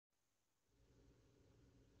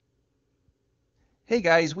Hey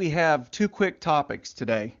guys, we have two quick topics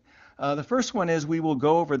today. The first one is we will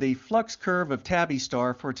go over the flux curve of Tabby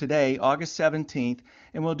star for today, August 17th,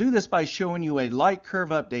 and we'll do this by showing you a light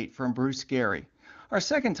curve update from Bruce Gary. Our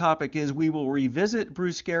second topic is we will revisit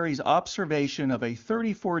Bruce Gary's observation of a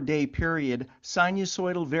 34-day period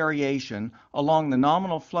sinusoidal variation along the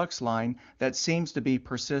nominal flux line that seems to be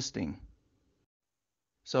persisting.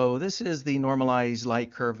 So this is the normalized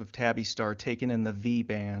light curve of Tabby star taken in the V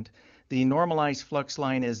band. The normalized flux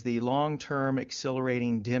line is the long-term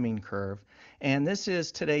accelerating dimming curve, and this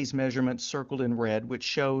is today's measurement circled in red, which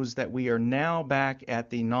shows that we are now back at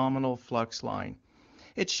the nominal flux line.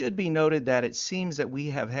 It should be noted that it seems that we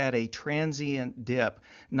have had a transient dip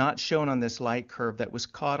not shown on this light curve that was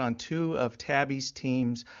caught on two of Tabby's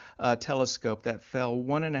team's telescope that fell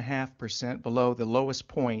 1.5% below the lowest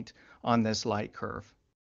point on this light curve.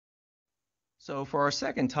 So for our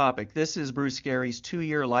second topic, this is Bruce Gary's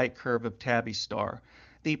 2-year light curve of Tabby star.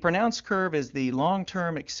 The pronounced curve is the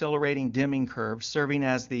long-term accelerating dimming curve serving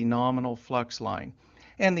as the nominal flux line.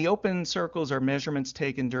 And the open circles are measurements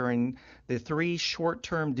taken during the 3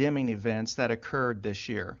 short-term dimming events that occurred this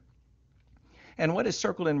year. And what is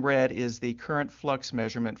circled in red is the current flux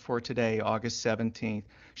measurement for today, August 17th,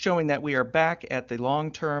 showing that we are back at the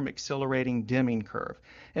long-term accelerating dimming curve.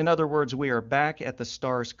 In other words, we are back at the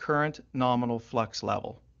star's current nominal flux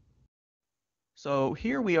level. So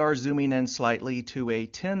here we are zooming in slightly to a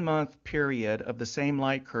 10-month period of the same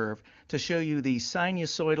light curve to show you the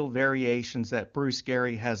sinusoidal variations that Bruce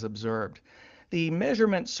Gary has observed. The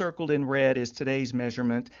measurement circled in red is today's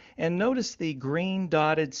measurement, and notice the green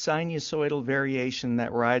dotted sinusoidal variation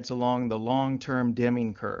that rides along the long-term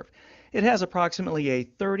dimming curve. It has approximately a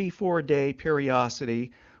 34-day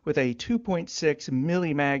periodicity with a 2.6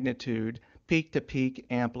 millimagnitude peak-to-peak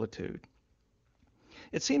amplitude.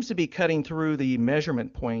 It seems to be cutting through the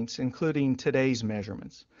measurement points, including today's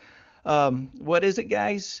measurements. What is it,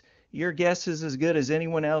 guys? Your guess is as good as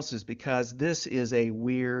anyone else's because this is a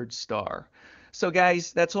weird star. So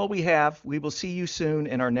guys, that's all we have. We will see you soon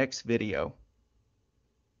in our next video.